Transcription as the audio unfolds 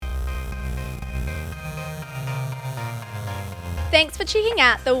Thanks for checking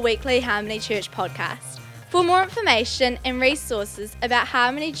out the weekly Harmony Church podcast. For more information and resources about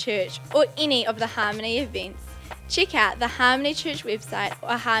Harmony Church or any of the Harmony events, check out the Harmony Church website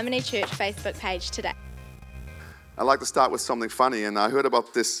or Harmony Church Facebook page today. I'd like to start with something funny, and I heard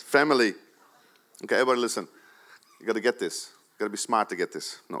about this family. Okay, everybody listen. You got to get this. You got to be smart to get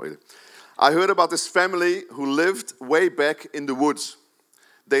this. Not really. I heard about this family who lived way back in the woods.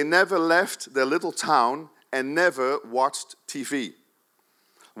 They never left their little town and never watched TV.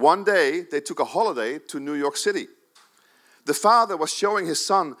 One day, they took a holiday to New York City. The father was showing his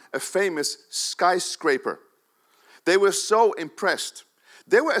son a famous skyscraper. They were so impressed.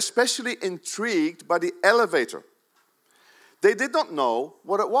 They were especially intrigued by the elevator. They did not know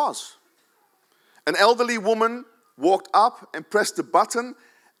what it was. An elderly woman walked up and pressed the button,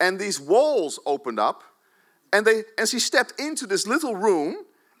 and these walls opened up, and she stepped into this little room,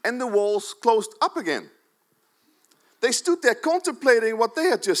 and the walls closed up again. They stood there contemplating what they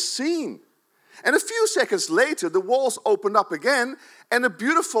had just seen. And a few seconds later, the walls opened up again, and a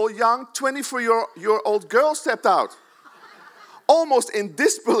beautiful young 24-year-old girl stepped out. Almost in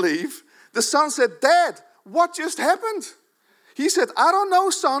disbelief, the son said, "Dad, what just happened?" He said, "I don't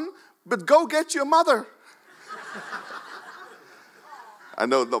know, son, but go get your mother." I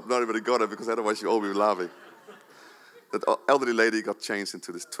know not everybody got it, because otherwise you all be laughing. That elderly lady got changed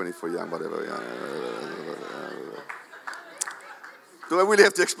into this 24 young whatever. Do I really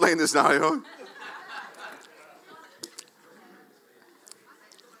have to explain this now, you know?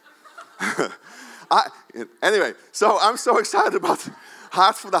 Anyway, so I'm so excited about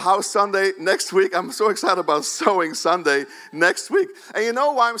Heart for the House Sunday next week. I'm so excited about Sowing Sunday next week. And you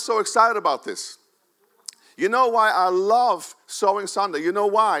know why I'm so excited about this? You know why I love Sowing Sunday? You know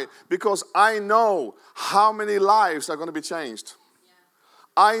why? Because I know how many lives are going to be changed.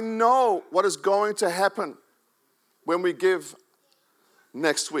 I know what is going to happen when we give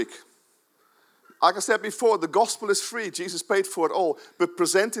next week. Like I said before, the gospel is free. Jesus paid for it all. But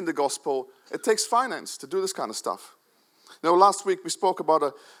presenting the gospel, it takes finance to do this kind of stuff. Now, last week we spoke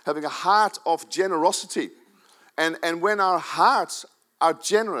about having a heart of generosity. And when our hearts are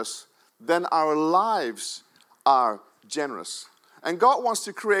generous, then our lives are generous. And God wants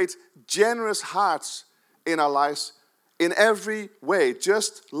to create generous hearts in our lives in every way,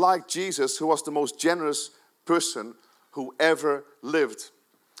 just like Jesus, who was the most generous person who ever lived.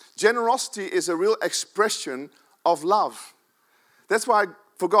 Generosity is a real expression of love. That's why,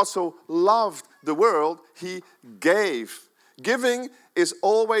 for God so loved the world, He gave. Giving is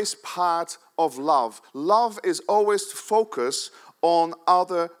always part of love. Love is always to focus on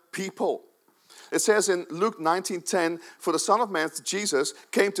other people. It says in Luke 19:10, "For the Son of Man, Jesus,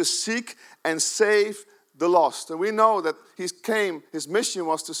 came to seek and save the lost." And we know that His mission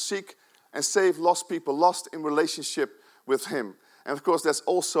was to seek and save lost people, lost in relationship with Him. And of course, that's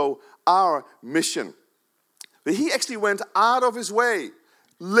also our mission. But He actually went out of His way,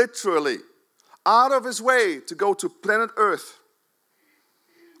 literally, out of His way to go to planet Earth,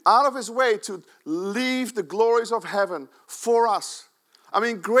 out of His way to leave the glories of heaven for us. I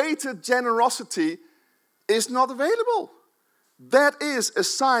mean, greater generosity is not available. That is a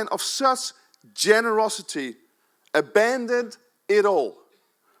sign of such generosity. Abandoned it all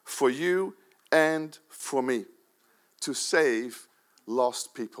for you and for me to save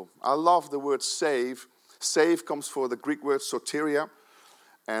lost people. I love the word save. Save comes from the Greek word soteria,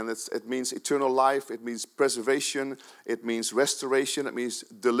 and it means eternal life. It means preservation. It means restoration. It means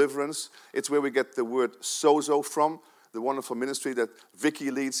deliverance. It's where we get the word sozo from, the wonderful ministry that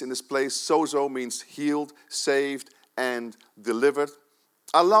Vicky leads in this place. Sozo means healed, saved, and delivered.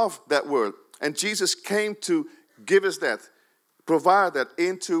 I love that word. And Jesus came to give us that, provide that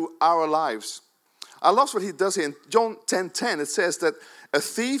into our lives. I love what He does here. In John 10:10, it says that a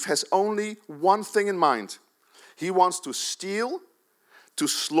thief has only one thing in mind. He wants to steal, to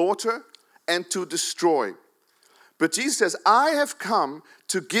slaughter, and to destroy. But Jesus says, "I have come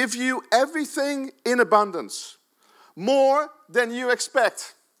to give you everything in abundance, more than you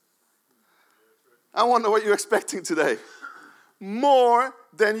expect." I wonder what you're expecting today. More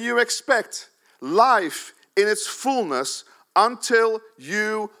than you expect. Life in its fullness until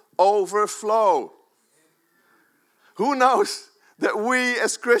you overflow. Who knows that we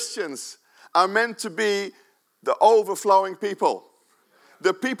as Christians are meant to be the overflowing people?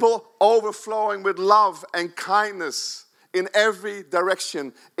 The people overflowing with love and kindness in every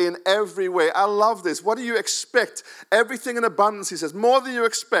direction, in every way. I love this. What do you expect? Everything in abundance, He says, more than you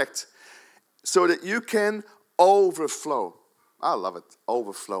expect, so that you can overflow. I love it,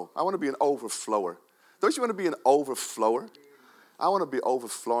 overflow. I want to be an overflower. Don't you want to be an overflower? I want to be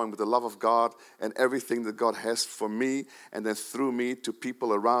overflowing with the love of God and everything that God has for me and then through me to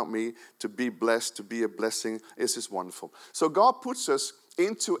people around me, to be blessed, to be a blessing. It's just wonderful. So God puts us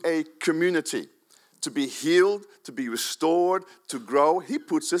into a community to be healed, to be restored, to grow. He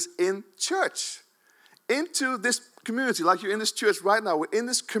puts us in church, into this community, like you're in this church right now. We're in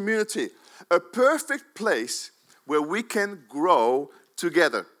this community, a perfect place where we can grow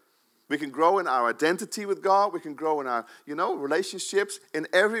together. We can grow in our identity with God. We can grow in our, relationships. In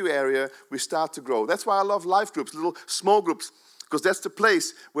every area, we start to grow. That's why I love life groups, little small groups, because that's the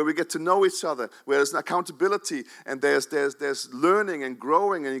place where we get to know each other, where there's an accountability, and there's learning and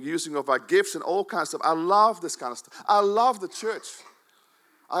growing and using of our gifts and all kinds of stuff. I love this kind of stuff. I love the church.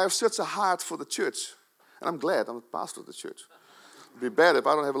 I have such a heart for the church, and I'm glad I'm a pastor of the church. It'd be bad if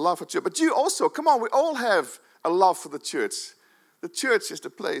I don't have a love for church. But you also, come on, we all have a love for the church. The church is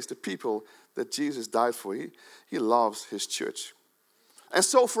the place, the people that Jesus died for. He loves his church. And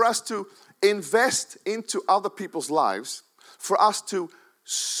so for us to invest into other people's lives, for us to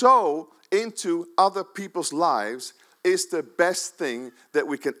sow into other people's lives is the best thing that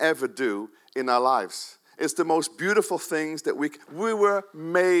we can ever do in our lives. It's the most beautiful things that we were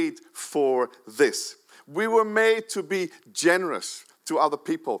made for this. We were made to be generous to other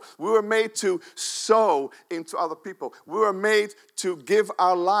people. We were made to sow into other people. We were made to give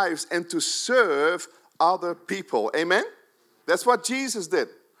our lives and to serve other people. Amen? That's what Jesus did.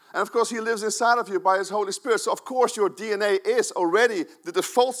 And of course, he lives inside of you by his Holy Spirit. So of course, your DNA is already, the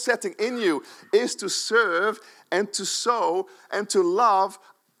default setting in you is to serve and to sow and to love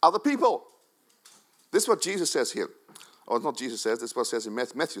other people. This is what Jesus says here. Or not Jesus says, this is what it says in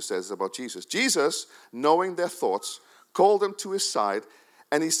Matthew says about Jesus. Jesus, knowing their thoughts, called them to his side,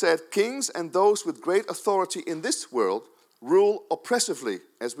 and he said, kings and those with great authority in this world rule oppressively,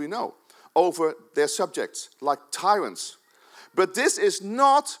 as we know, over their subjects, like tyrants. But this is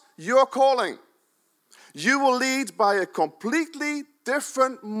not your calling. You will lead by a completely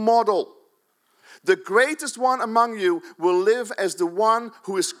different model. The greatest one among you will live as the one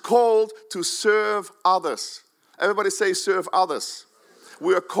who is called to serve others. Everybody say, serve others.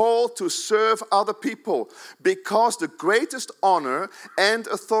 We are called to serve other people because the greatest honor and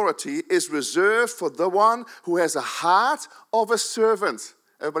authority is reserved for the one who has a heart of a servant.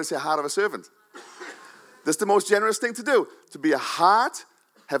 Everybody say heart of a servant. That's the most generous thing to do. To be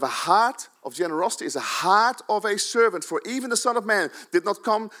have a heart of generosity is a heart of a servant. For even the Son of Man did not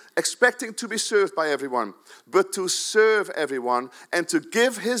come expecting to be served by everyone, but to serve everyone and to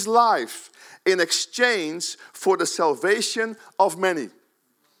give his life in exchange for the salvation of many.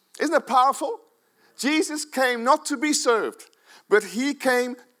 Isn't that powerful? Jesus came not to be served, but he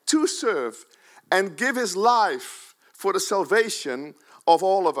came to serve and give his life for the salvation of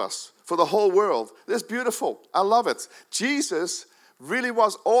all of us, for the whole world. That's beautiful. I love it. Jesus really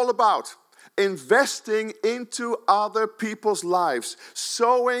was all about investing into other people's lives,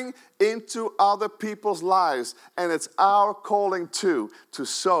 sowing into other people's lives. And it's our calling too, to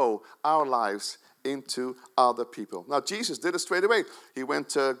sow our lives into other people. Now, Jesus did it straight away. He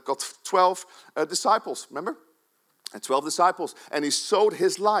got 12 disciples, remember? And 12 disciples. And he sowed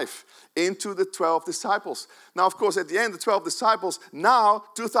his life into the 12 disciples. Now, of course, at the end, the 12 disciples, now,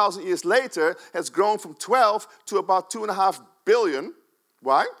 2,000 years later, has grown from 12 to about 2.5 billion.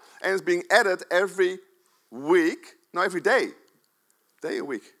 Why? And it's being added every week. No, every day. Day a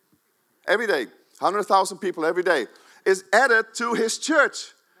week. Every day. 100,000 people every day is added to his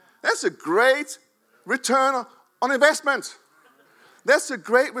church. That's a great return on investment. That's a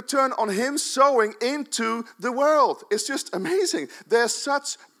great return on him sowing into the world. It's just amazing. There's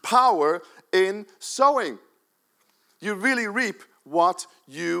such power in sowing. You really reap what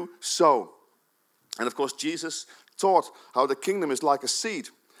you sow. And of course, Jesus taught how the kingdom is like a seed,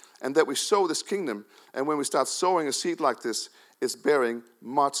 and that we sow this kingdom. And when we start sowing a seed like this, it's bearing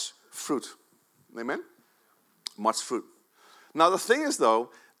much fruit. Amen? Much fruit. Now the thing is though,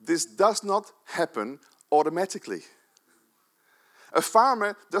 this does not happen automatically. A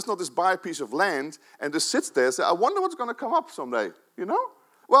farmer does not just buy a piece of land and just sits there and say, I wonder what's going to come up someday,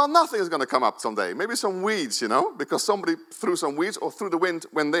 Well, nothing is going to come up someday. Maybe some weeds, because somebody threw some weeds or through the wind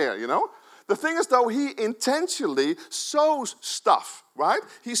went there, The thing is, though, he intentionally sows stuff, right?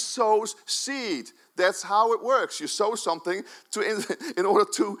 He sows seed. That's how it works. You sow something in order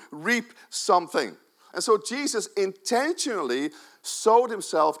to reap something. And so Jesus intentionally sowed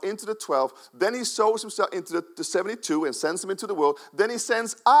himself into the 12. Then he sows himself into the 72 and sends them into the world. Then he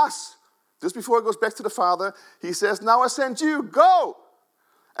sends us. Just before he goes back to the Father, he says, now I send you, go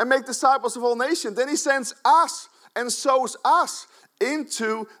and make disciples of all nations. Then he sends us and sows us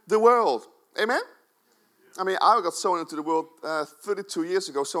into the world. Amen? I mean, I got sown into the world 32 years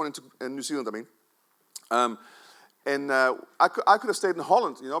ago, sown into New Zealand, I mean. I could have stayed in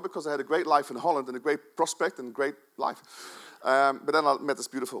Holland, because I had a great life in Holland and a great prospect and a great life. But then I met this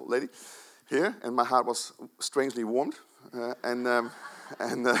beautiful lady here, and my heart was strangely warmed.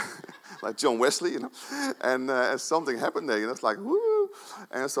 Like John Wesley, and something happened there, it's like, woo,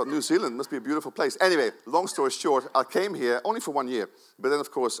 and I thought, New Zealand must be a beautiful place. Anyway, long story short, I came here only for 1 year, but then,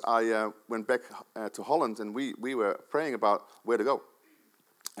 of course, I went back to Holland, and we were praying about where to go,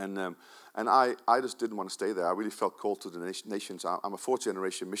 and I just didn't want to stay there. I really felt called to the nations. I'm a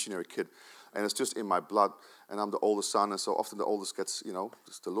fourth-generation missionary kid, and it's just in my blood, and I'm the oldest son, and so often the oldest gets,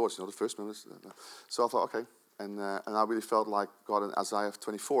 it's the Lord's, the first one. So I thought, okay. And I really felt like God in Isaiah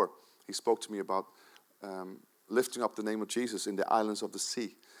 24, he spoke to me about lifting up the name of Jesus in the islands of the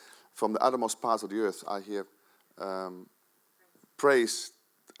sea. From the uttermost parts of the earth, I hear praise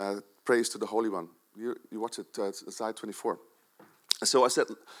to the Holy One. You watch it, Isaiah 24. So I said,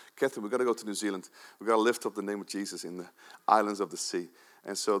 Catherine, we've got to go to New Zealand. We've got to lift up the name of Jesus in the islands of the sea.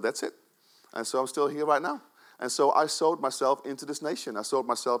 And so that's it. And so I'm still here right now. And so I sowed myself into this nation. I sowed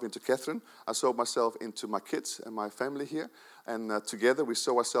myself into Catherine. I sowed myself into my kids and my family here. And together we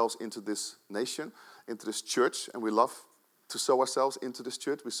sow ourselves into this nation, into this church. And we love to sow ourselves into this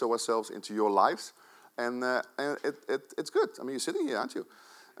church. We sow ourselves into your lives. And it's good. I mean, you're sitting here, aren't you?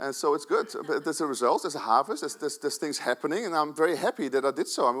 And so it's good. But there's a result. There's a harvest. There's things happening. And I'm very happy that I did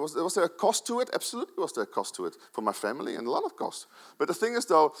so. I mean, was there a cost to it? Absolutely was there a cost to it for my family, and a lot of cost. But the thing is,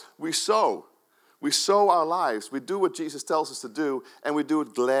 though, we sow. We sow our lives. We do what Jesus tells us to do, and we do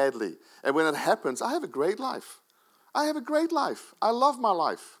it gladly. And when it happens, I have a great life. I have a great life. I love my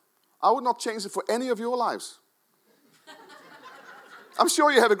life. I would not change it for any of your lives. I'm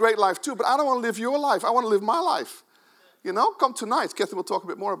sure you have a great life too, but I don't want to live your life. I want to live my life. Come tonight. Catherine will talk a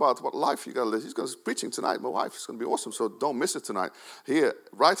bit more about what life you got to live. She's going to be preaching tonight. My wife is going to be awesome, so don't miss it tonight. Here,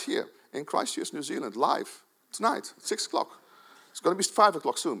 right here, in Christchurch, New Zealand, live, tonight, 6 o'clock. It's going to be 5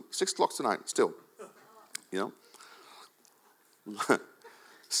 o'clock soon. 6 o'clock tonight, still.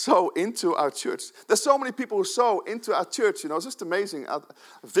 Sow into our church. There's so many people who sow into our church. It's just amazing.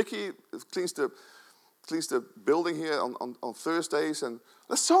 Vicky cleans the building here on Thursdays, and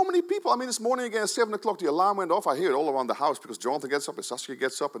there's so many people. I mean, this morning again at 7 o'clock, the alarm went off. I hear it all around the house because Jonathan gets up and Saskia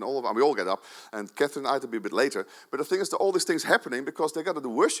gets up, and we all get up, and Catherine and I had to be a bit later. But the thing is, all these things happening because they got to do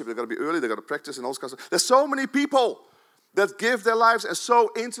worship. They got to be early. They got to practice and all this kind of stuff. There's so many people that give their lives and sow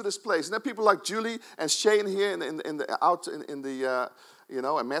into this place. And there are people like Julie and Shane here and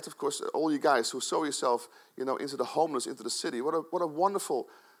Matt, of course, all you guys who sow yourself, into the homeless, into the city. What a wonderful,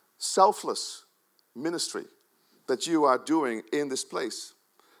 selfless ministry that you are doing in this place.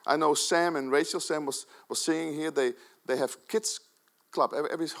 I know Sam and Rachel. Sam was singing here. They have kids club.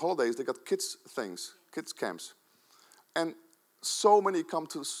 Every holidays they got kids things, kids camps. And so many come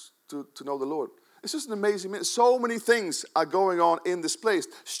to know the Lord. It's just an amazing minute. So many things are going on in this place.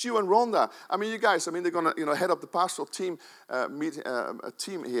 Stu and Rhonda, you guys, they're going to head up the pastoral team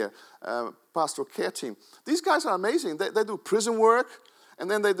team here, pastoral care team. These guys are amazing. They do prison work, and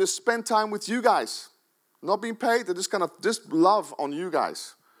then they just spend time with you guys. Not being paid, they just love on you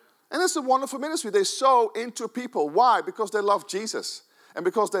guys. And it's a wonderful ministry. They sow into people. Why? Because they love Jesus. And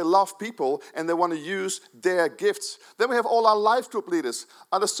because they love people and they want to use their gifts. Then we have all our life group leaders.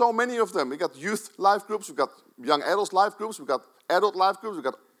 And there's so many of them. We got youth life groups. We've got young adults life groups. We've got adult life groups. We've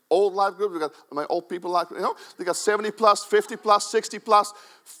got old life groups. We've got old people life groups. They got 70 plus, 50 plus, 60 plus.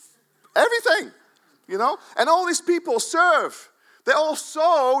 Everything. And all these people serve. They all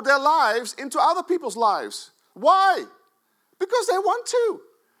sow their lives into other people's lives. Why? Because they want to.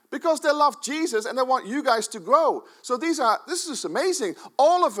 Because they love Jesus and they want you guys to grow. So this is amazing.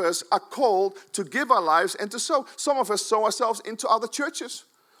 All of us are called to give our lives and to sow. Some of us sow ourselves into other churches.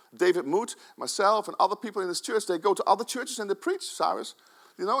 David Moot, myself, and other people in this church, they go to other churches and they preach, Cyrus.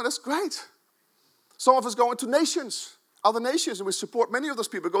 And that's great. Some of us go into nations, other nations, and we support many of those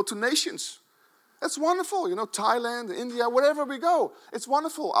people, go to nations. That's wonderful, Thailand, India, wherever we go. It's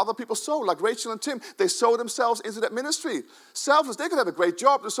wonderful. Other people sow, like Rachel and Tim. They sow themselves into that ministry. Selfless, they could have a great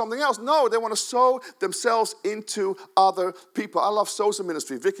job, do something else. No, they want to sow themselves into other people. I love sozo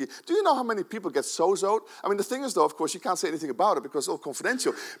ministry. Vicky, do you know how many people get sozoed? The thing is, though, of course, you can't say anything about it because it's all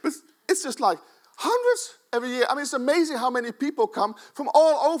confidential. But it's just like hundreds every year. It's amazing how many people come from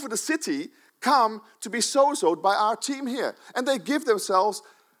all over the city, come to be sozoed by our team here. And they give themselves,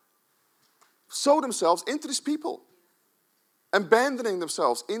 sow themselves into these people, abandoning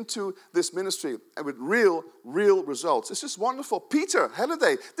themselves into this ministry, and with real results. It's just wonderful. Peter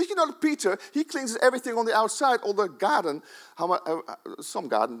Halliday, did you know that Peter, he cleans everything on the outside, all the garden, some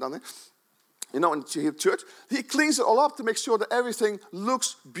garden down there. in church, he cleans it all up to make sure that everything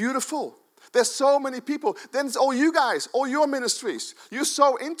looks beautiful. There's so many people. Then it's all you guys, all your ministries. You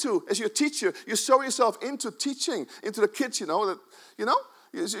sow into, as your teacher, you sow yourself into teaching, into the kids,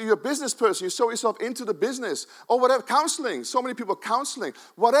 you're a business person, you sow yourself into the business, or whatever, counseling, so many people counseling.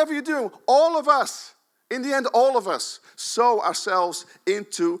 Whatever you do, all of us, in the end, all of us sow ourselves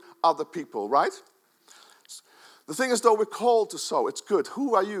into other people, right? The thing is, though, we're called to sow. It's good.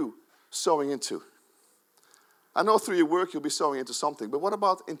 Who are you sowing into? I know through your work you'll be sowing into something, but what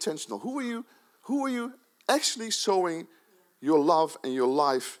about intentional? Who are you actually sowing your love and your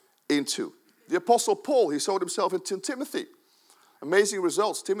life into? The Apostle Paul, he sowed himself into Timothy. Amazing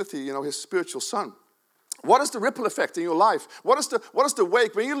results. Timothy, his spiritual son. What is the ripple effect in your life? What is the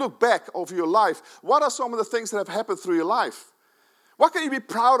wake? When you look back over your life, what are some of the things that have happened through your life? What can you be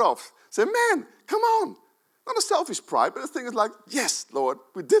proud of? Say, man, come on. Not a selfish pride, but the thing is like, yes, Lord,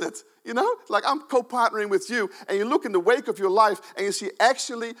 we did it. Like I'm co-partnering with you, and you look in the wake of your life, and you see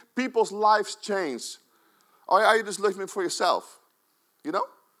actually people's lives change. Or are you just living for yourself?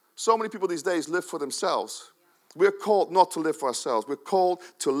 So many people these days live for themselves. We're called not to live for ourselves. We're called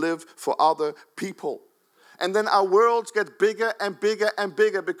to live for other people. And then our worlds get bigger and bigger and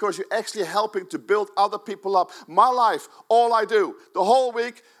bigger because you're actually helping to build other people up. My life, all I do, the whole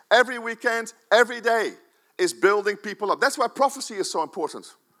week, every weekend, every day, is building people up. That's why prophecy is so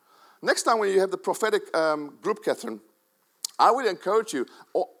important. Next time when you have the prophetic group, Catherine, I would encourage you,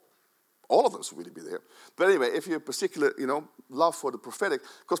 all of them should really be there. But anyway, if you have particular, love for the prophetic,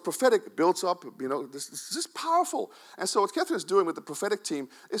 because prophetic builds up, this is powerful. And so what Catherine is doing with the prophetic team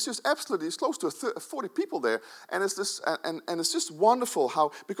is just absolutely, it's close to 40 people there. And it's this, and it's just wonderful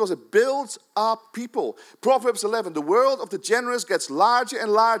how, because it builds up people. Proverbs 11, the world of the generous gets larger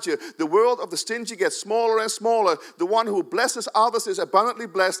and larger. The world of the stingy gets smaller and smaller. The one who blesses others is abundantly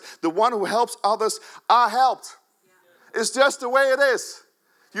blessed. The one who helps others are helped. It's just the way it is.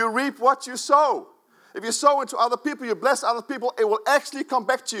 You reap what you sow. If you sow into other people, you bless other people, it will actually come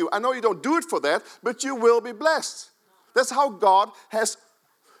back to you. I know you don't do it for that, but you will be blessed. That's how God has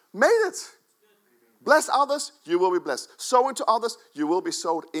made it. Bless others, you will be blessed. Sow into others, you will be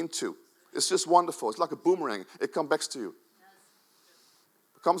sowed into. It's just wonderful. It's like a boomerang. It comes back to you.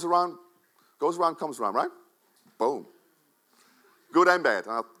 It comes around, goes around, comes around, right? Boom. Good and bad.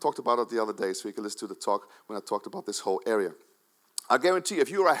 And I talked about it the other day, so you can listen to the talk when I talked about this whole area. I guarantee if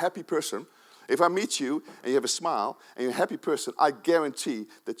you are a happy person, if I meet you and you have a smile and you're a happy person, I guarantee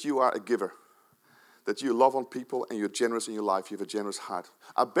that you are a giver. That you love on people and you're generous in your life. You have a generous heart.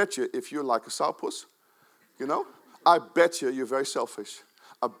 I bet you if you're like a sourpuss, I bet you're very selfish.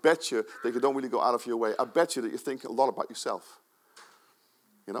 I bet you that you don't really go out of your way. I bet you that you think a lot about yourself.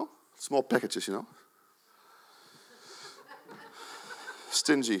 Small packages,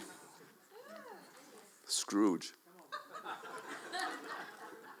 Stingy. Scrooge.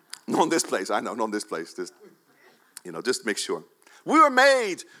 Not in this place, I know, not in this place. Just make sure. We were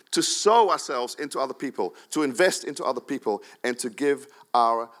made to sow ourselves into other people, to invest into other people, and to give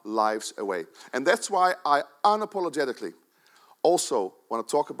our lives away. And that's why I unapologetically also want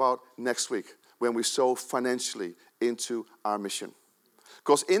to talk about next week when we sow financially into our mission.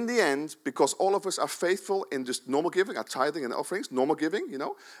 Because in the end, because all of us are faithful in just normal giving, our tithing and offerings, normal giving,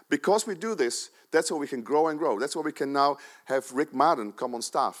 because we do this, that's how we can grow and grow. That's why we can now have Rick Madden come on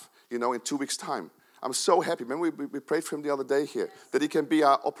staff, in 2 weeks' time. I'm so happy. Remember, we prayed for him the other day here, that he can be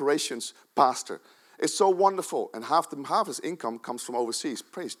our operations pastor. It's so wonderful. And half his income comes from overseas.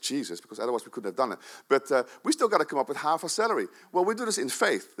 Praise Jesus, because otherwise we couldn't have done it. But we still got to come up with half our salary. Well, we do this in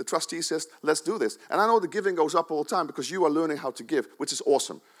faith. The trustee says, let's do this. And I know the giving goes up all the time because you are learning how to give, which is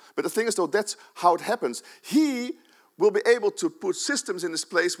awesome. But the thing is, though, that's how it happens. He will be able to put systems in this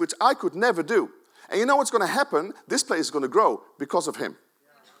place which I could never do. And you know what's going to happen? This place is going to grow because of him.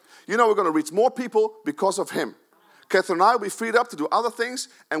 We're going to reach more people because of him. Catherine and I will be freed up to do other things,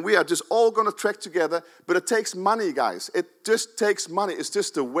 and we are just all going to trek together. But it takes money, guys. It just takes money. It's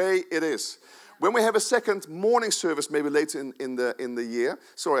just the way it is. When we have a second morning service, maybe later in the year,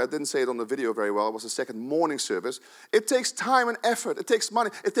 sorry, I didn't say it on the video very well. It was a second morning service. It takes time and effort. It takes money.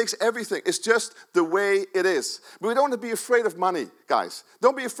 It takes everything. It's just the way it is. But we don't have to be afraid of money, guys.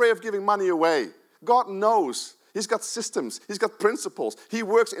 Don't be afraid of giving money away. God knows. He's got systems. He's got principles. He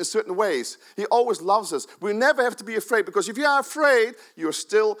works in certain ways. He always loves us. We never have to be afraid, because if you are afraid, you're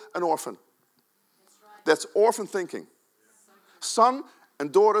still an orphan. That's orphan thinking. Son and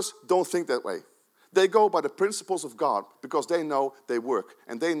daughters don't think that way. They go by the principles of God because they know they work.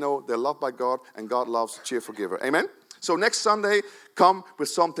 And they know they're loved by God, and God loves a cheerful giver. Amen? So next Sunday, come with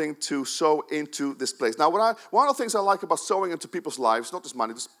something to sow into this place. Now, one of the things I like about sowing into people's lives, not just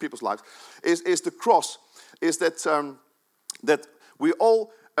money, just people's lives, is the cross, is that that we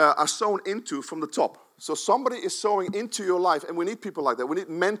all are sown into from the top. So somebody is sowing into your life, and we need people like that. We need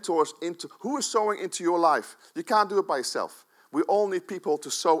mentors who is sowing into your life. You can't do it by yourself. We all need people to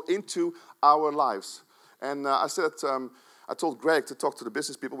sow into our lives. And I told Greg to talk to the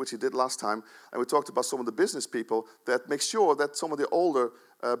business people, which he did last time, and we talked about some of the business people that make sure that some of the older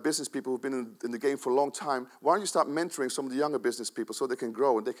business people who've been in the game for a long time, why don't you start mentoring some of the younger business people so they can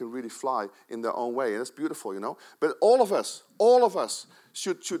grow and they can really fly in their own way. And that's beautiful, you know. But all of us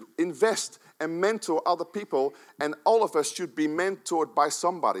should invest and mentor other people, and all of us should be mentored by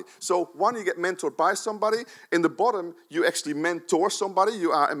somebody. So one, you get mentored by somebody. In the bottom, you actually mentor somebody.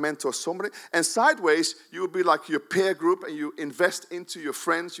 You are a mentor of somebody. And sideways, you would be like your peer group, and you invest into your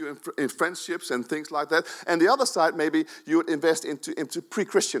friends, in friendships and things like that. And the other side, maybe you would invest into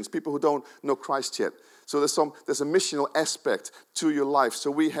pre-Christians, people who don't know Christ yet. So there's a missional aspect to your life.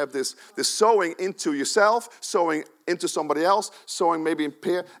 So we have this sowing into yourself, sowing into somebody else, sowing maybe in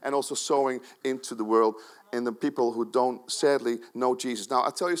peer, and also sowing into the world and the people who don't sadly know Jesus. Now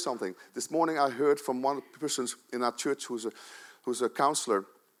I'll tell you something. This morning I heard from one of the persons in our church who's a counselor.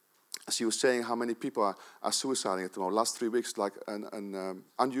 She was saying how many people are suiciding at the moment. Last 3 weeks, like an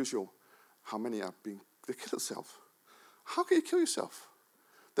unusual. How many they kill themselves? How can you kill yourself?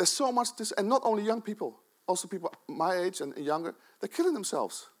 There's so much this, and not only young people, also people my age and younger, they're killing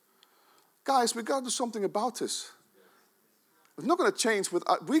themselves. Guys, we got to do something about this. It's not going to change.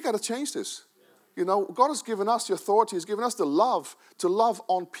 We got to change this. You know, God has given us the authority. He's given us the love to love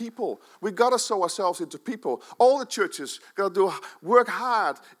on people. We got to sow ourselves into people. All the churches got to work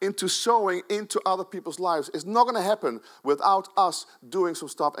hard into sowing into other people's lives. It's not going to happen without us doing some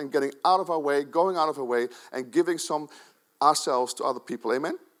stuff and getting out of our way, going out of our way, and giving some ourselves to other people.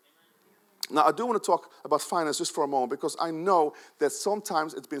 Amen? Now, I do want to talk about finance just for a moment, because I know that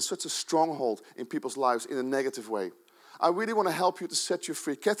sometimes it's been such a stronghold in people's lives in a negative way. I really want to help you to set you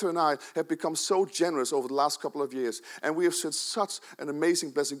free. Catherine and I have become so generous over the last couple of years, and we have seen such an amazing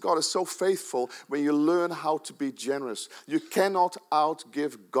blessing. God is so faithful when you learn how to be generous. You cannot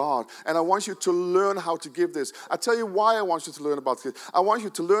outgive God, and I want you to learn how to give this. I tell you why I want you to learn about this. I want you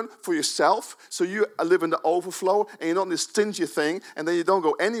to learn for yourself, so you live in the overflow, and you're not in this stingy thing, and then you don't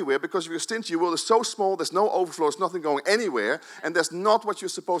go anywhere, because if you're stingy, your world is so small, there's no overflow, there's nothing going anywhere, and that's not what you're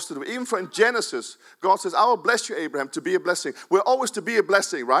supposed to do. Even for in Genesis, God says, I will bless you, Abraham, to be a blessing. We're always to be a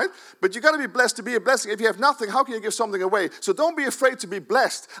blessing, right? But you got to be blessed to be a blessing. If you have nothing, how can you give something away? So don't be afraid to be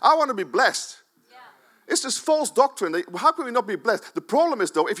blessed. I want to be blessed. Yeah. It's this false doctrine. How can we not be blessed? The problem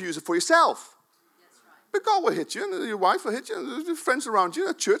is, though, if you use it for yourself. That's right. But God will hit you, and your wife will hit you, and your friends around you,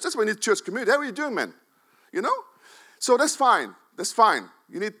 at church. That's why we need church community. How are you doing, man? You know? So that's fine. That's fine.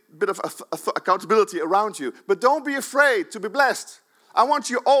 You need a bit of accountability around you. But don't be afraid to be blessed. I want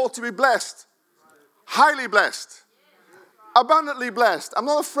you all to be blessed. Highly blessed. Abundantly blessed. I'm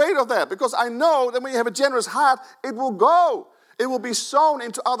not afraid of that, because I know that when you have a generous heart, it will go. It will be sown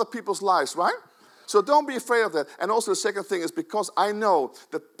into other people's lives, right? So don't be afraid of that. And also the second thing is, because I know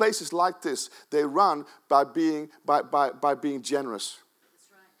that places like this, they run by being generous. That's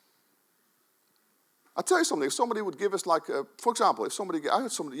right. I'll tell you something. If somebody would give us for example, I heard somebody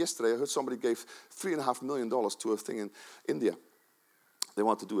gave $3.5 million to a thing in India. They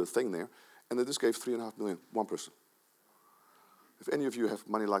want to do a thing there, and they just gave $3.5 million, one person. If any of you have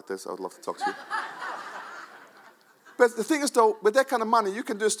money like this, I would love to talk to you. But the thing is, though, with that kind of money, you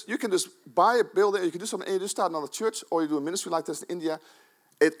can just buy a building, you can do something, and you just start another church, or you do a ministry like this in India.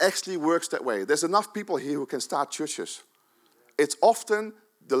 It actually works that way. There's enough people here who can start churches. It's often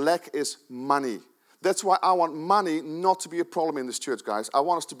the lack is money. That's why I want money not to be a problem in this church, guys. I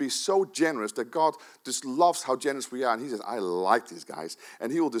want us to be so generous that God just loves how generous we are. And he says, I like these guys.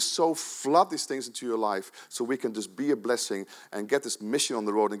 And he will just so flood these things into your life so we can just be a blessing and get this mission on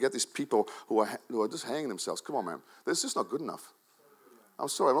the road and get these people who are just hanging themselves. Come on, man. This is just not good enough. I'm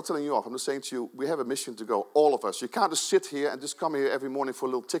sorry, I'm not telling you off. I'm just saying to you, we have a mission to go, all of us. You can't just sit here and just come here every morning for a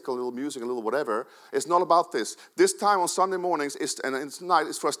little tickle, a little music, a little whatever. It's not about this. This time on Sunday mornings and tonight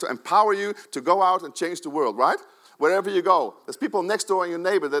is for us to empower you to go out and change the world, right? Wherever you go. There's people next door and your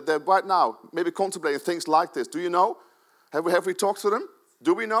neighbor that they're right now maybe contemplating things like this. Do you know? Have we talked to them?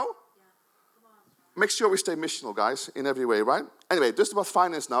 Do we know? Make sure we stay missional, guys, in every way, right? Anyway, just about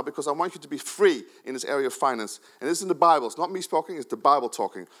finance now, because I want you to be free in this area of finance. And this is in the Bible. It's not me talking, it's the Bible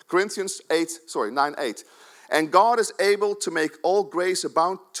talking. Corinthians 9:8. And God is able to make all grace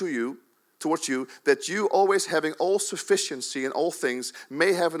abound towards you, that you, always having all sufficiency in all things,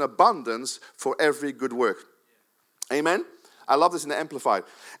 may have an abundance for every good work. Amen? I love this in the Amplified.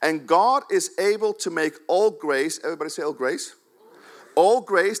 And God is able to make all grace, everybody say all grace? All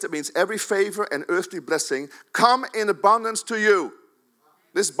grace, that means every favor and earthly blessing, come in abundance to you.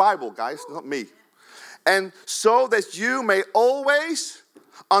 This is Bible, guys, not me. And so that you may always,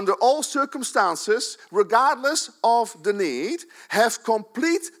 under all circumstances, regardless of the need, have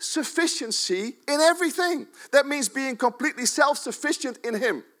complete sufficiency in everything. That means being completely self-sufficient in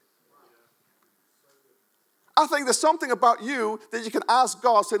Him. I think there's something about you that you can ask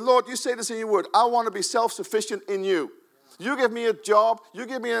God, say, Lord, you say this in your word, I want to be self-sufficient in you. You give me a job, you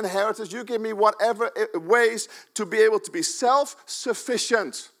give me an inheritance, you give me whatever ways to be able to be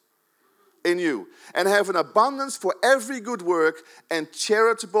self-sufficient in you and have an abundance for every good work and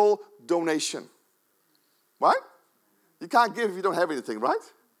charitable donation. Right? You can't give if you don't have anything, right?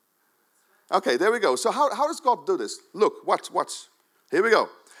 Okay, there we go. So how does God do this? Look, watch. Here we go.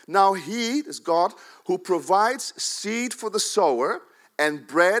 Now He is God who provides seed for the sower and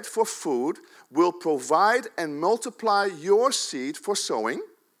bread for food, will provide and multiply your seed for sowing,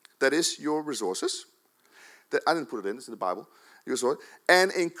 that is your resources. I didn't put it in, it's in the Bible.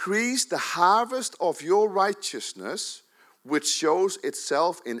 And increase the harvest of your righteousness, which shows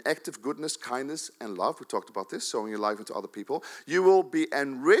itself in active goodness, kindness, and love. We talked about this, sowing your life into other people. You will be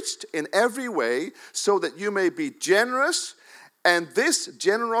enriched in every way so that you may be generous. And this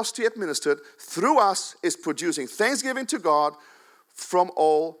generosity administered through us is producing thanksgiving to God from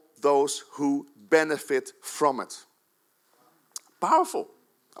all those who benefit from it. Powerful.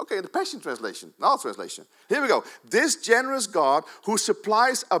 Okay, the Passion Translation, another translation. Here we go. This generous God who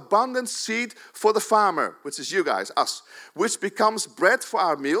supplies abundant seed for the farmer, which is you guys, us, which becomes bread for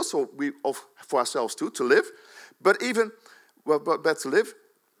our meals, so for ourselves too, to live,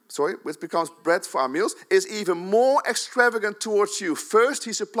 which becomes bread for our meals, is even more extravagant towards you. First,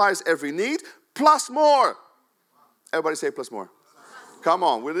 He supplies every need, plus more. Everybody say plus more. Come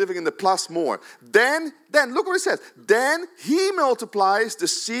on, we're living in the plus more. Then look what it says. Then He multiplies the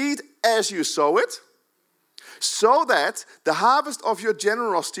seed as you sow it, so that the harvest of your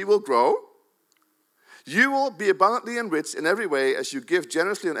generosity will grow. You will be abundantly enriched in every way as you give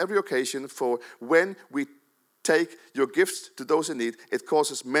generously on every occasion, for when we take your gifts to those in need, it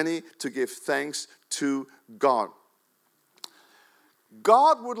causes many to give thanks to God.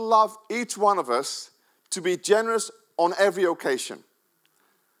 God would love each one of us to be generous on every occasion.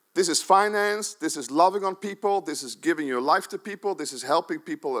 This is finance, this is loving on people, this is giving your life to people, this is helping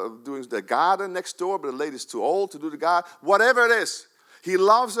people doing the garden next door, but the lady's too old to do the garden. Whatever it is, He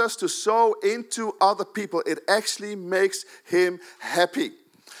loves us to sow into other people. It actually makes Him happy.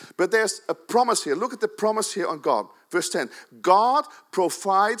 But there's a promise here. Look at the promise here on God. Verse 10. God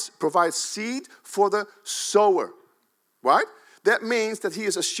provides seed for the sower. Right? That means that He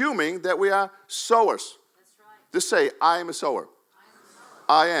is assuming that we are sowers. That's right. Just say, I am a sower.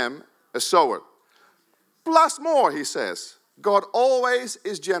 I am a sower. Plus more, He says. God always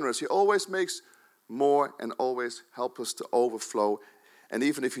is generous. He always makes more and always helps us to overflow. And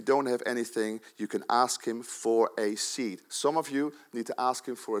even if you don't have anything, you can ask Him for a seed. Some of you need to ask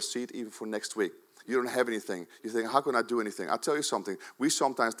Him for a seed even for next week. You don't have anything. You think, how can I do anything? I'll tell you something. We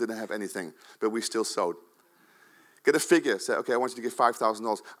sometimes didn't have anything, but we still sowed. Get a figure. Say, okay, I want you to give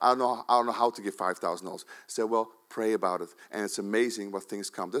 $5,000. I don't know how to give $5,000. Say, well, pray about it. And it's amazing what things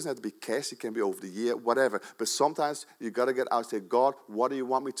come. It doesn't have to be cash. It can be over the year, whatever. But sometimes you got to get out and say, God, what do you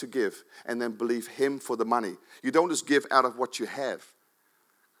want me to give? And then believe Him for the money. You don't just give out of what you have.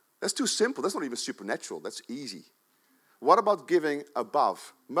 That's too simple. That's not even supernatural. That's easy. What about giving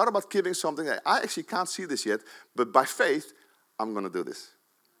above? What about giving something that I actually can't see this yet, but by faith, I'm going to do this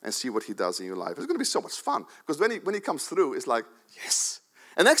and see what He does in your life. It's going to be so much fun because when he comes through, it's like, yes.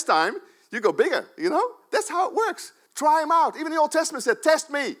 And next time, you go bigger, you know? That's how it works. Try Him out. Even the Old Testament said,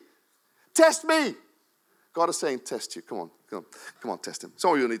 test me. Test me. God is saying, test you. Come on, test Him.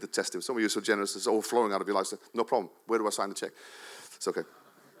 Some of you need to test Him. Some of you are so generous, it's overflowing out of your life. So, no problem. Where do I sign the check? It's okay.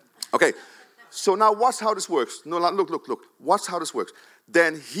 Okay, so now watch how this works. No, look. Watch how this works.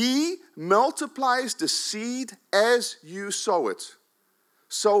 Then He multiplies the seed as you sow it.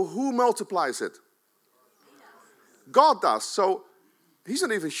 So who multiplies it? God does. So He's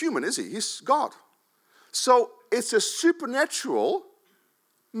not even human, is He? He's God. So it's a supernatural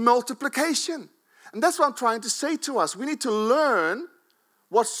multiplication. And that's what I'm trying to say to us. We need to learn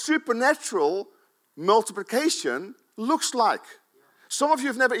what supernatural multiplication looks like. Some of you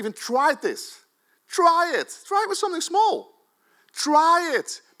have never even tried this. Try it. Try it with something small. Try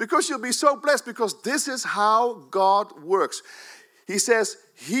it because you'll be so blessed because this is how God works. He says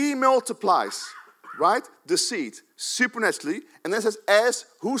He multiplies, right, the seed supernaturally. And then says, as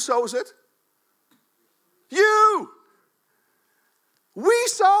who sows it? You. We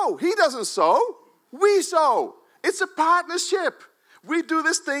sow. He doesn't sow. We sow. It's a partnership. We do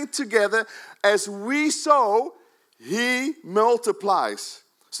this thing together. As we sow, He multiplies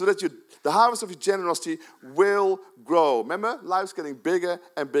so that the harvest of your generosity will grow. Remember, life's getting bigger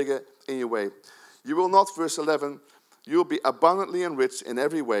and bigger in your way. You will not, verse 11, you will be abundantly enriched in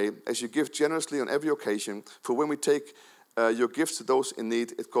every way as you give generously on every occasion. For when we take your gifts to those in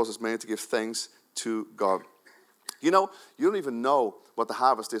need, it causes many to give thanks to God. You know, you don't even know what the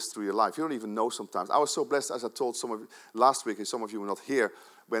harvest is through your life. You don't even know sometimes. I was so blessed, as I told some of you last week, and some of you were not here,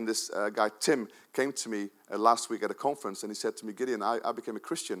 when this guy Tim came to me last week at a conference, and he said to me, Gideon, I became a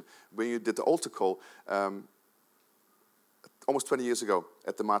Christian when you did the altar call almost 20 years ago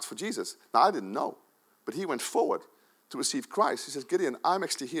at the March for Jesus. Now, I didn't know, but he went forward to receive Christ. He says, Gideon, I'm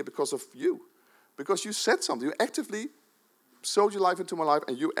actually here because of you, because you said something. You actively sowed your life into my life,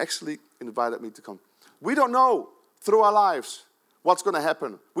 and you actually invited me to come. We don't know through our lives what's going to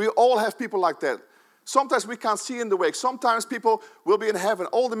happen. We all have people like that. Sometimes we can't see in the wake. Sometimes people will be in heaven.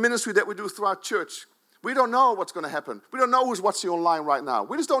 All the ministry that we do through our church, we don't know what's going to happen. We don't know who's watching online right now.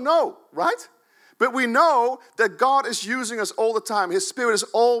 We just don't know, right? But we know that God is using us all the time. His Spirit is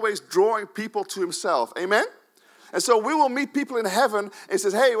always drawing people to Himself. Amen? And so we will meet people in heaven and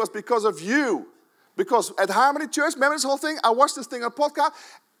says, hey, it was because of you. Because at Harmony Church, remember this whole thing? I watched this thing on a podcast,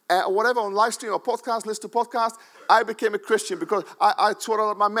 whatever, on live stream or podcast, listen to podcast. I became a Christian because I sorted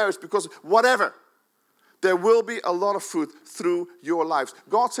out my marriage, because whatever. There will be a lot of fruit through your lives.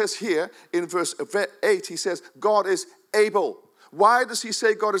 God says here in verse 8, He says, God is able. Why does He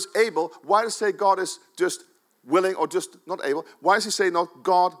say God is able? Why does He say God is just willing or just not able? Why does He say not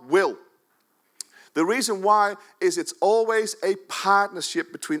God will? The reason why is it's always a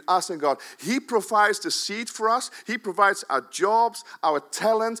partnership between us and God. He provides the seed for us. He provides our jobs, our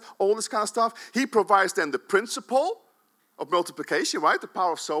talent, all this kind of stuff. He provides then the principle of multiplication, right? The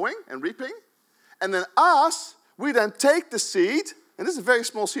power of sowing and reaping. And then us, we then take the seed, and this is a very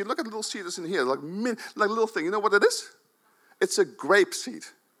small seed. Look at the little seed that's in here, like a little thing. You know what it is? It's a grape seed.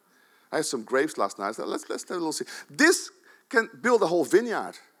 I had some grapes last night. So let's have a little seed. This can build a whole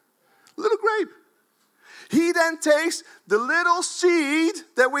vineyard. Little grape. He then takes the little seed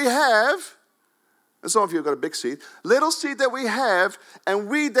that we have, and some of you have got a big seed, little seed that we have, and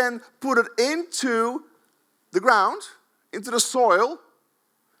we then put it into the ground, into the soil,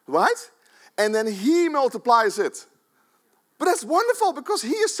 right? And then He multiplies it. But that's wonderful, because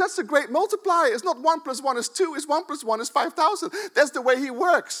He is such a great multiplier. It's not 1 plus 1 is 2, it's 1 plus 1 is 5,000. That's the way He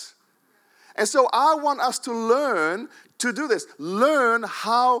works. And so I want us to learn to do this. Learn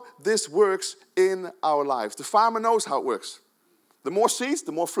how this works in our lives. The farmer knows how it works. The more seeds,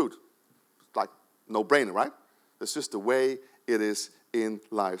 the more fruit. Like, no-brainer, right? That's just the way it is in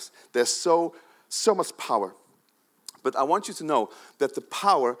lives. There's so much power. But I want you to know that the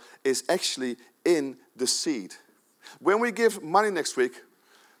power is actually in the seed. When we give money next week,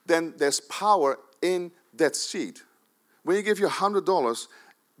 then there's power in that seed. When you give your $100,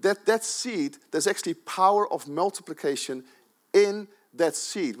 that seed, there's actually power of multiplication in that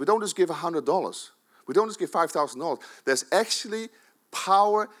seed. We don't just give $100. We don't just give $5,000. There's actually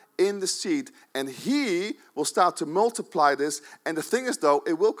power in the seed, and He will start to multiply this. And the thing is, though,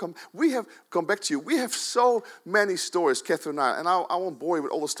 it will come. We have come back to you. We have so many stories, Catherine and I won't bore you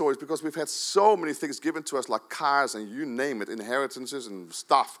with all the stories, because we've had so many things given to us, like cars and you name it, inheritances and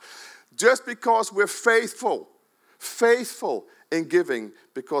stuff. Just because we're faithful in giving,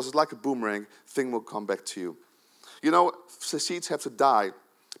 because it's like a boomerang, thing will come back to you. You know, the seeds have to die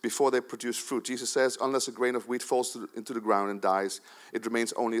before they produce fruit. Jesus says, unless a grain of wheat falls into the ground and dies, it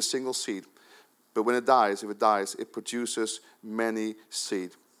remains only a single seed. But when it dies, it produces many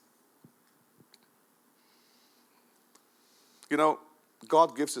seed. You know,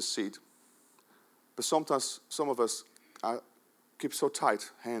 God gives us seed, but sometimes some of us keep so tight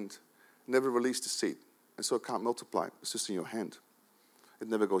hand, never release the seed, and so it can't multiply. It's just in your hand. It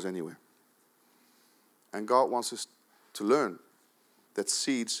never goes anywhere. And God wants us to learn that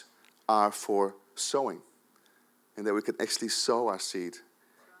seeds are for sowing, and that we can actually sow our seed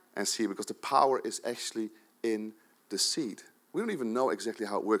and see, because the power is actually in the seed. We don't even know exactly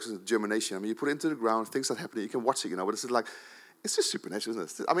how it works in germination. I mean, you put it into the ground, things that happen, you can watch it, but it's like, it's just supernatural,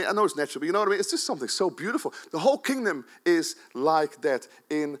 isn't it? I mean, I know it's natural, but you know what I mean? It's just something so beautiful. The whole kingdom is like that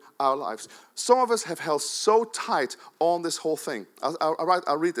in our lives. Some of us have held so tight on this whole thing.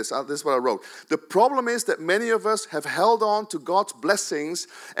 I'll read this. This is what I wrote. The problem is that many of us have held on to God's blessings,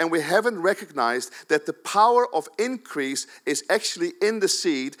 and we haven't recognized that the power of increase is actually in the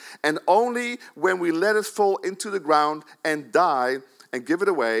seed, and only when we let it fall into the ground and die and give it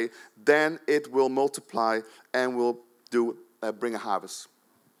away, then it will multiply and will do bring a harvest.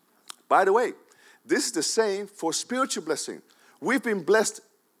 By the way, this is the same for spiritual blessing. We've been blessed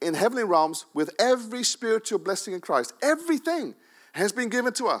in heavenly realms with every spiritual blessing in Christ. Everything has been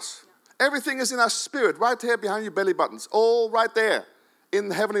given to us. Everything is in our spirit, right here behind your belly buttons, all right there in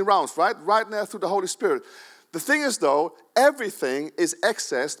the heavenly realms, right? Right there through the Holy Spirit. The thing is, though, everything is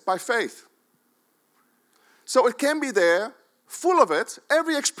accessed by faith. So it can be there, full of it,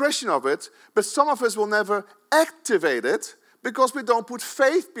 every expression of it, but some of us will never activate it because we don't put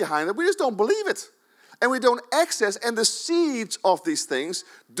faith behind it. We just don't believe it. And we don't access, and the seeds of these things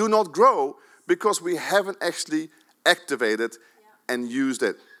do not grow because we haven't actually activated and used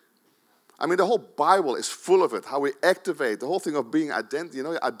it. I mean, the whole Bible is full of it, how we activate. The whole thing of being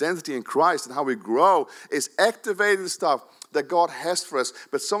identity in Christ and how we grow is activating the stuff that God has for us.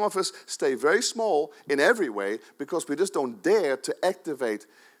 But some of us stay very small in every way because we just don't dare to activate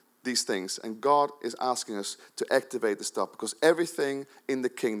these things. And God is asking us to activate the stuff because everything in the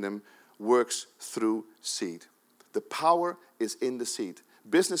kingdom works through seed. The power is in the seed.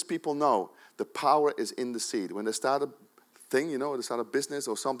 Business people know the power is in the seed. When they start a thing, they start a business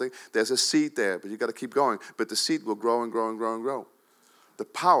or something, there's a seed there, but you got to keep going. But the seed will grow and grow and grow and grow. The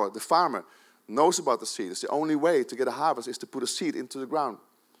power, the farmer knows about the seed. It's the only way to get a harvest is to put a seed into the ground.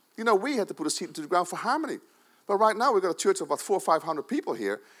 We had to put a seed into the ground for Harmony. But right now we've got a church of about 400 or 500 people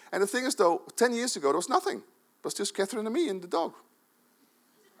here. And the thing is, though, 10 years ago there was nothing. It was just Catherine and me and the dog.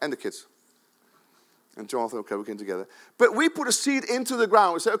 And the kids. And Jonathan, okay, we came together. But we put a seed into the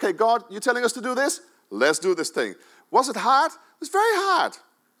ground. We said, okay, God, you're telling us to do this? Let's do this thing. Was it hard? It was very hard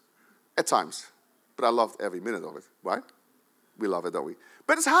at times. But I loved every minute of it, right? We love it, don't we?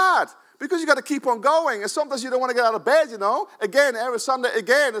 But it's hard because you got to keep on going. And sometimes you don't want to get out of bed, Again, every Sunday,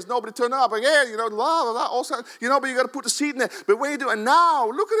 again, there's nobody turning up. Again, blah, blah, blah. Also, but you got to put the seed in there. But when you do, and now,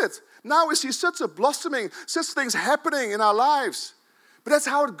 look at it. Now we see such a blossoming, such things happening in our lives. But that's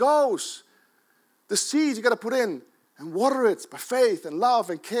how it goes. The seed you got to put in and water it by faith and love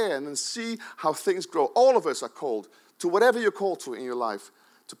and care and then see how things grow. All of us are called to whatever you're called to in your life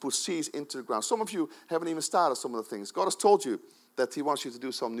to put seeds into the ground. Some of you haven't even started some of the things. God has told you that He wants you to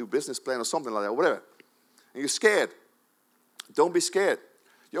do some new business plan or something like that, whatever. And you're scared. Don't be scared.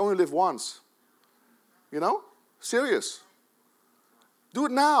 You only live once. Serious. Do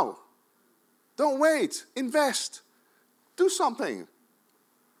it now. Don't wait. Invest. Do something.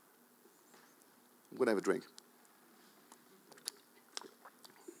 I'm going to have a drink.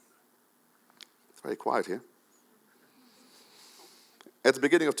 It's very quiet here. At the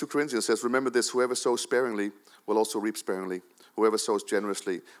beginning of 2 Corinthians it says, remember this, whoever sows sparingly will also reap sparingly. Whoever sows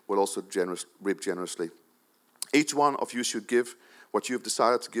generously will also reap generously. Each one of you should give what you have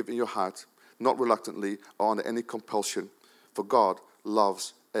decided to give in your heart, not reluctantly or under any compulsion, for God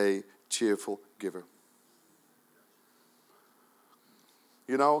loves a cheerful giver.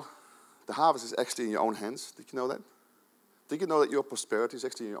 The harvest is actually in your own hands. Did you know that? Did you know that your prosperity is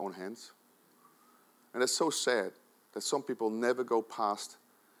actually in your own hands? And it's so sad that some people never go past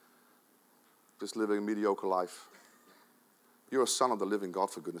just living a mediocre life. You're a son of the living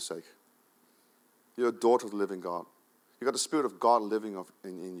God, for goodness sake. You're a daughter of the living God. You've got the Spirit of God living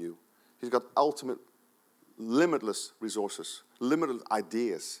in you. He's got ultimate, limitless resources, limitless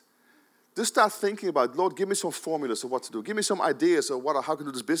ideas. Just start thinking about, Lord, give me some formulas of what to do. Give me some ideas of how can I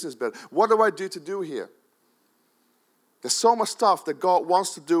do this business better. What do I do to do here? There's so much stuff that God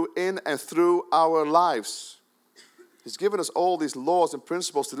wants to do in and through our lives. He's given us all these laws and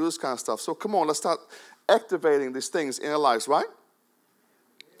principles to do this kind of stuff. So come on, let's start activating these things in our lives, right?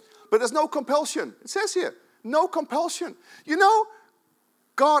 But there's no compulsion. It says here, no compulsion.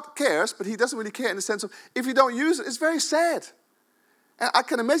 God cares, but He doesn't really care in the sense of if you don't use it, it's very sad. And I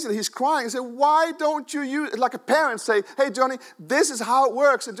can imagine that he's crying and say, why don't you use it? Like a parent say, hey, Johnny, this is how it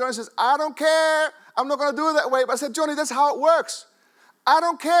works. And Johnny says, I don't care. I'm not going to do it that way. But I said, Johnny, that's how it works. I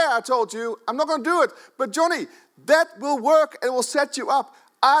don't care, I told you. I'm not going to do it. But Johnny, that will work and it will set you up.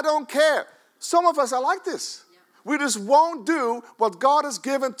 I don't care. Some of us are like this. Yeah. We just won't do what God has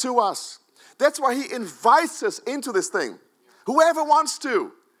given to us. That's why He invites us into this thing. Whoever wants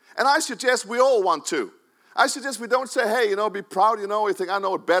to. And I suggest we all want to. I suggest we don't say, hey, be proud, you think I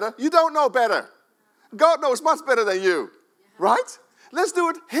know it better. You don't know better. God knows much better than you. Right? Let's do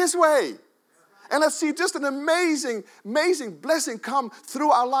it His way. And let's see just an amazing, amazing blessing come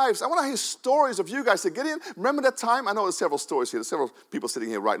through our lives. I want to hear stories of you guys. Say, Gideon, remember that time? I know there's several stories here. There's several people sitting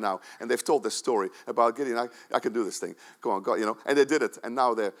here right now, and they've told this story about Gideon. I can do this thing. Go on, God, And they did it, and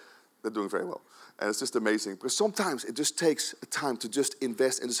now they're doing very well. And it's just amazing. Because sometimes it just takes time to just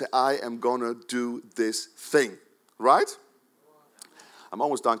invest and to say, I am going to do this thing. Right? I'm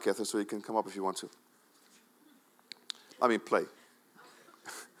almost done, Catherine, so you can come up if you want to. Play.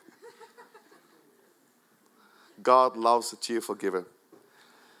 God loves a cheerful giver.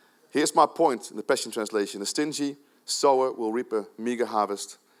 Here's my point in the Passion Translation. The stingy sower will reap a meager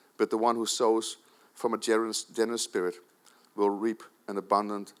harvest, but the one who sows from a generous spirit will reap an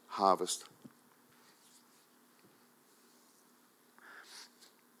abundant harvest.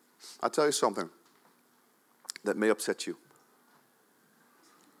 I'll tell you something that may upset you.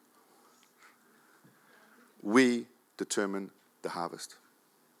 We determine the harvest.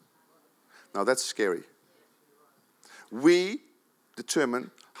 Now that's scary. We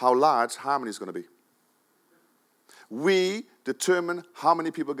determine how large Harmony is going to be. We determine how many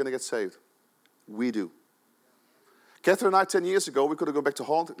people are going to get saved. We do. Catherine and I, 10 years ago, we could have gone back to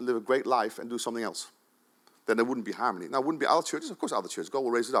Holland, live a great life, and do something else. Then there wouldn't be Harmony. Now, it wouldn't be other churches. Of course, other churches. God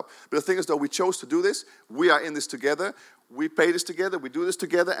will raise it up. But the thing is, though, we chose to do this. We are in this together. We pay this together. We do this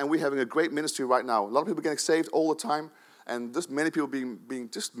together. And we're having a great ministry right now. A lot of people getting saved all the time. And just many people being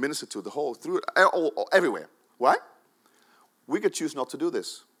just ministered to everywhere. Why? We could choose not to do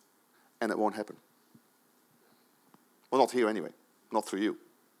this. And it won't happen. Well, not here anyway. Not through you.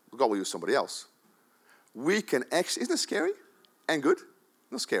 God will use somebody else. We can actually, isn't it scary and good?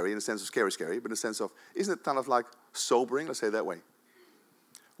 Not scary in the sense of scary, but in the sense of, isn't it kind of like sobering? Let's say it that way.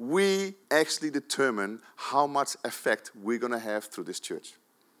 We actually determine how much effect we're going to have through this church.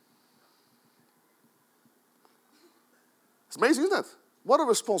 It's amazing, isn't it? What a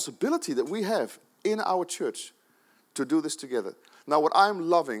responsibility that we have in our church to do this together. Now, what I'm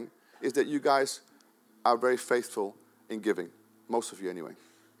loving is that you guys are very faithful in giving. Most of you anyway.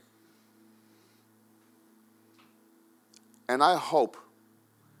 And I hope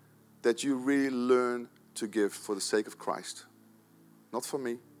that you really learn to give for the sake of Christ. Not for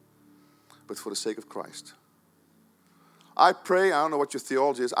me, but for the sake of Christ. I pray, I don't know what your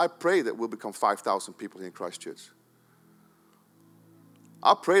theology is, I pray that we'll become 5,000 people here in Christchurch.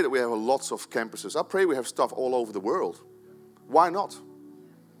 I pray that we have lots of campuses. I pray we have stuff all over the world. Why not?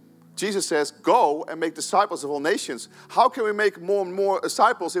 Jesus says, go and make disciples of all nations. How can we make more and more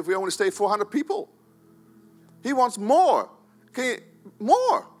disciples if we only stay 400 people? He wants more.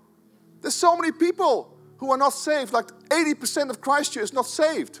 More. There's so many people who are not saved. Like 80% of Christchurch is not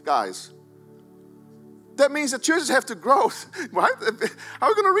saved, guys. That means that churches have to grow, right? How are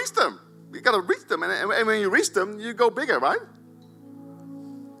we going to reach them? You got to reach them. And when you reach them, you go bigger, right?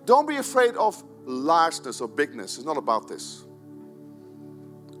 Don't be afraid of largeness or bigness. It's not about this.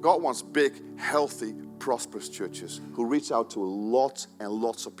 God wants big, healthy, prosperous churches who reach out to lots and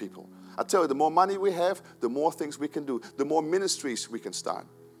lots of people. I tell you, the more money we have, the more things we can do, the more ministries we can start.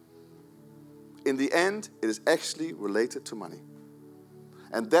 In the end, it is actually related to money.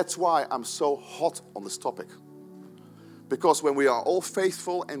 And that's why I'm so hot on this topic. Because when we are all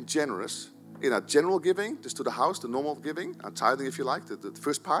faithful and generous in our general giving, just to the house, the normal giving, our tithing if you like, the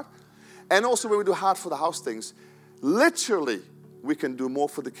first part, and also when we do heart for the house things, literally we can do more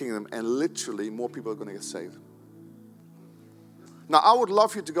for the kingdom and literally more people are going to get saved. Now, I would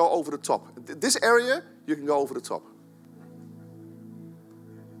love you to go over the top. This area, you can go over the top.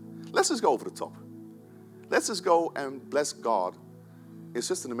 Let's just go over the top. Let's just go and bless God. It's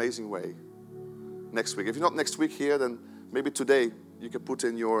just an amazing way. Next week. If you're not next week here, then maybe today you can put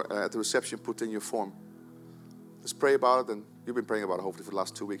in your, at the reception, put in your form. Let's pray about it, and you've been praying about it hopefully for the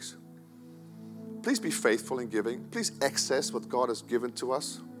last 2 weeks. Please be faithful in giving. Please access what God has given to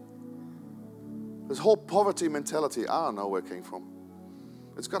us. This whole poverty mentality, I don't know where it came from.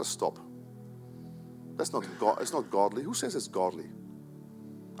 It's got to stop. That's not God. It's not godly. Who says it's godly?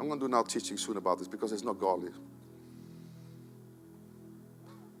 I'm going to do now teaching soon about this because it's not godly.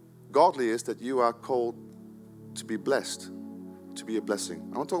 Godly is that you are called to be blessed, to be a blessing.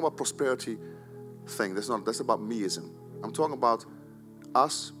 I'm not talking about prosperity thing. That's about meism. I'm talking about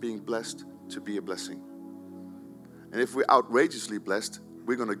us being blessed to be a blessing. And if we're outrageously blessed,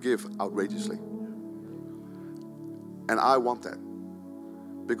 we're going to give outrageously. And I want that.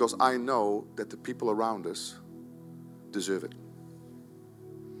 Because I know that the people around us deserve it.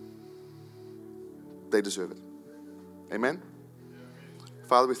 They deserve it. Amen?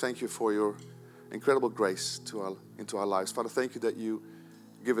 Father, we thank you for your incredible grace into our lives. Father, thank you that you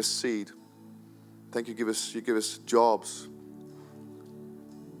give us seed. Thank you, you give us jobs.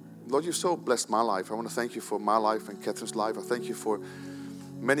 Lord, you've so blessed my life. I want to thank you for my life and Catherine's life. I thank you for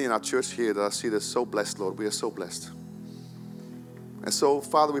many in our church here that I see that's so blessed, Lord. We are so blessed. And so,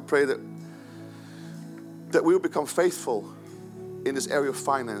 Father, we pray that we will become faithful in this area of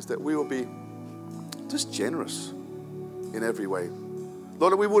finance, that we will be just generous in every way.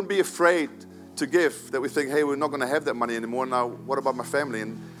 Lord, that we wouldn't be afraid to give, that we think, hey, we're not going to have that money anymore. Now, what about my family?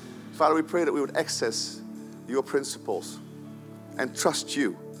 And Father, we pray that we would access your principles and trust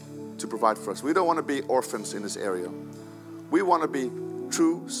you to provide for us. We don't want to be orphans in this area. We want to be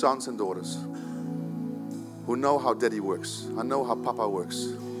true sons and daughters who know how daddy works. I know how papa works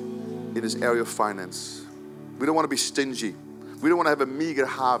in this area of finance. We don't want to be stingy. We don't want to have a meager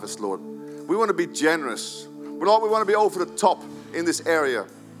harvest, Lord. We want to be generous. Lord, we want to be over the top in this area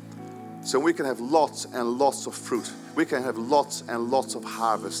so we can have lots and lots of fruit. We can have lots and lots of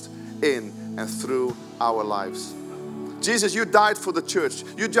harvest in and through our lives. Jesus, you died for the church.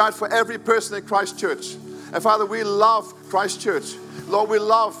 You died for every person in Christ Church. And Father, we love Christ Church. Lord, we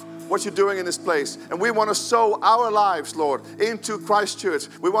love what you're doing in this place. And we want to sow our lives, Lord, into Christ Church.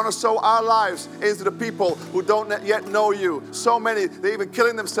 We want to sow our lives into the people who don't yet know you. So many, they're even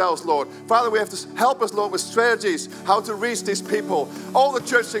killing themselves, Lord. Father, we have to help us, Lord, with strategies, how to reach these people. All the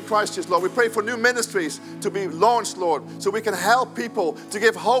churches in Christ Church, Lord, we pray for new ministries to be launched, Lord, so we can help people, to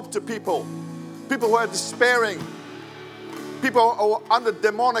give hope to people. People who are despairing. People who are under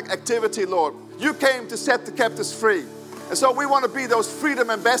demonic activity, Lord. You came to set the captives free. And so we want to be those freedom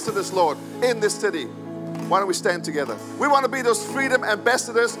ambassadors, Lord, in this city. Why don't we stand together? We want to be those freedom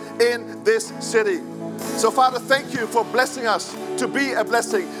ambassadors in this city. So, Father, thank you for blessing us to be a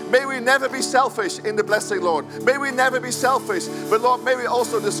blessing. May we never be selfish in the blessing, Lord. May we never be selfish. But, Lord, may we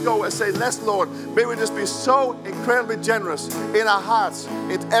also just go and say, less, Lord. May we just be so incredibly generous in our hearts,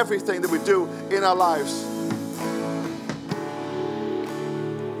 in everything that we do in our lives.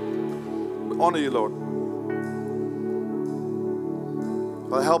 We honor you, Lord.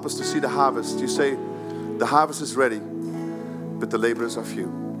 Father, help us to see the harvest. You say the harvest is ready, but the laborers are few.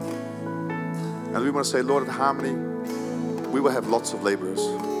 And we want to say, Lord, at Harmony, we will have lots of laborers.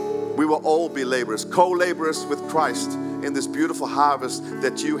 We will all be laborers, co-laborers with Christ in this beautiful harvest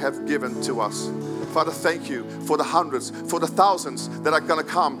that you have given to us. Father, thank you for the hundreds, for the thousands that are going to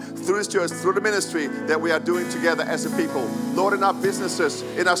come through this church, through the ministry that we are doing together as a people. Lord, in our businesses,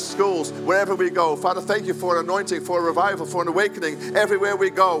 in our schools, wherever we go. Father, thank you for an anointing, for a revival, for an awakening. Everywhere we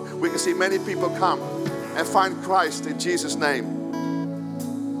go, we can see many people come and find Christ in Jesus' name.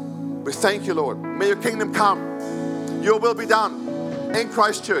 We thank you, Lord. May your kingdom come. Your will be done in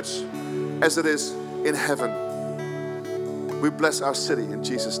Christ Church as it is in heaven. We bless our city in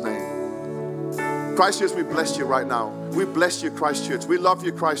Jesus' name. Christ Church, we bless you right now. We bless you, Christ Church. We love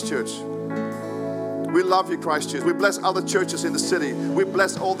you, Christ Church. We love you, Christ Church. We bless other churches in the city. We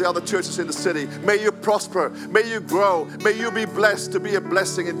bless all the other churches in the city. May you prosper. May you grow. May you be blessed to be a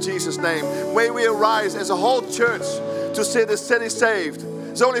blessing in Jesus' name. May we arise as a whole church to see the city saved.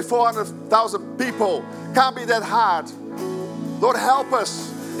 There's only 400,000 people. Can't be that hard. Lord, help us.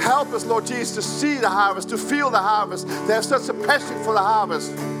 Help us, Lord Jesus, to see the harvest, to feel the harvest, to have such a passion for the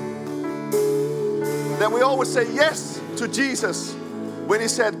harvest. That we always say yes to Jesus when he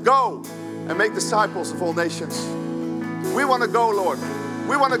said, go and make disciples of all nations. We want to go, Lord.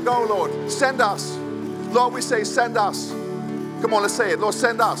 We want to go, Lord. Send us. Lord, we say, send us. Come on, let's say it. Lord,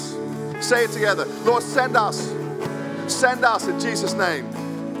 send us. Say it together. Lord, send us. Send us in Jesus' name.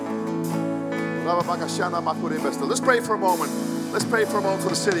 Let's pray for a moment. Let's pray for a moment for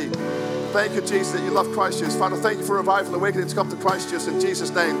the city. Thank you, Jesus, that you love Christ Jesus. Father, thank you for revival and awakening to come to Christ Jesus in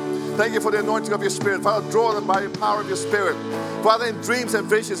Jesus' name. Thank you for the anointing of your Spirit. Father, draw them by the power of your Spirit. Father, in dreams and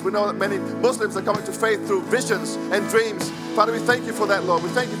visions, we know that many Muslims are coming to faith through visions and dreams. Father, we thank you for that, Lord. We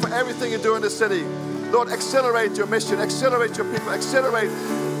thank you for everything you do in this city. Lord, accelerate your mission, accelerate your people, accelerate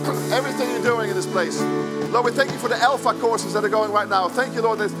everything you're doing in this place. Lord, we thank you for the Alpha courses that are going right now. Thank you,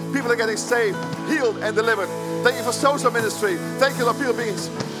 Lord, that people are getting saved, healed, and delivered. Thank you for social ministry. Thank you, Lord, people being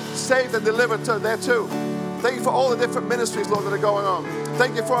saved and delivered there too. Thank you for all the different ministries, Lord, that are going on.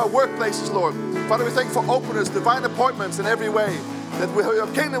 Thank you for our workplaces, Lord. Father, we thank you for openness, divine appointments in every way, that your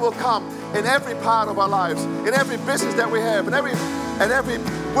kingdom will come in every part of our lives, in every business that we have, in every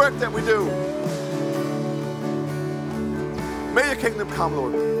work that we do. May your kingdom come,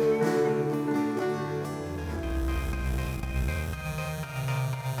 Lord.